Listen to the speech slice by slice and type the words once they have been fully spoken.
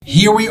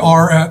Here we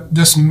are at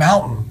this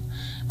mountain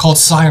called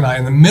Sinai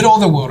in the middle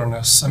of the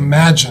wilderness.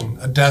 Imagine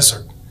a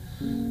desert.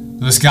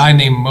 This guy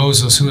named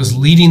Moses, who is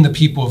leading the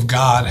people of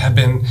God, have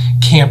been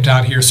camped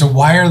out here. So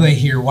why are they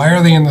here? Why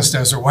are they in this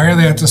desert? Why are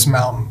they at this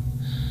mountain?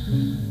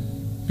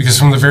 Because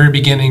from the very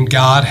beginning,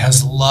 God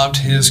has loved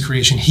his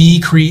creation. He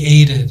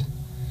created,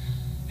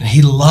 and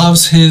he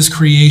loves his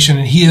creation,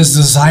 and he has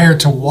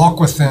desired to walk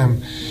with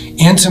them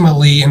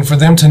intimately and for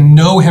them to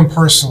know him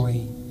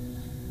personally,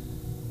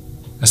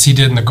 as he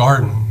did in the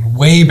garden,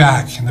 way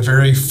back in the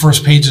very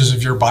first pages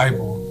of your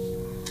Bible.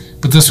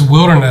 But this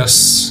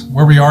wilderness,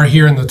 where we are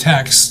here in the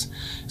text,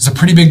 is a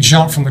pretty big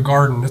jump from the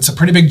garden. It's a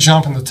pretty big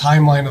jump in the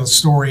timeline of the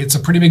story. It's a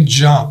pretty big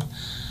jump.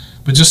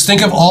 But just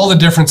think of all the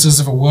differences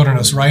of a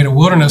wilderness, right? A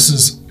wilderness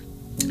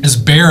is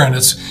barren.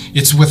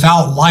 It's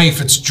without life.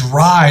 It's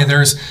dry.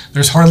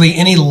 There's hardly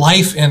any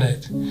life in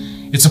it.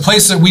 It's a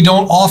place that we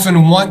don't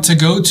often want to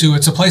go to.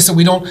 It's a place that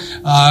we don't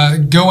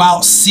go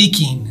out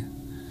seeking.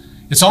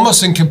 It's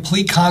almost in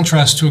complete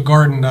contrast to a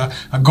garden.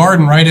 A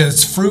garden, right?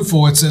 It's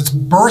fruitful. It's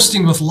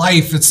bursting with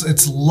life.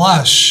 It's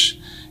lush.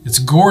 It's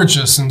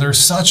gorgeous. And there's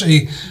such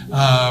a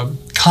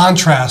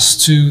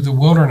contrast to the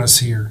wilderness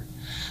here.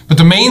 But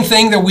the main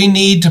thing that we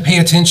need to pay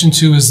attention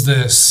to is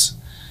this.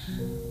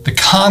 The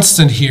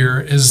constant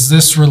here is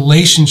this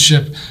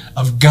relationship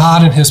of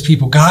God and his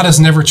people. God is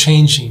never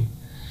changing.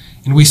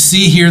 And we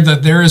see here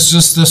that there is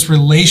just this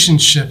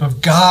relationship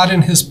of God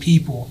and his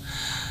people,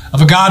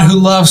 of a God who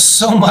loves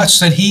so much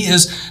that he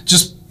is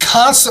just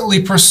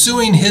constantly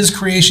pursuing his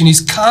creation.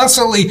 He's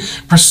constantly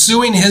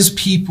pursuing his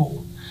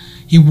people.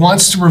 He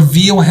wants to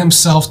reveal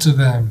himself to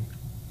them.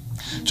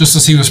 Just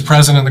as he was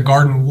present in the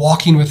garden,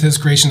 walking with his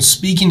creation,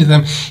 speaking to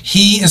them,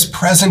 he is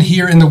present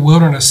here in the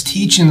wilderness,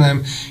 teaching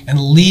them and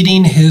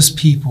leading his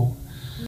people.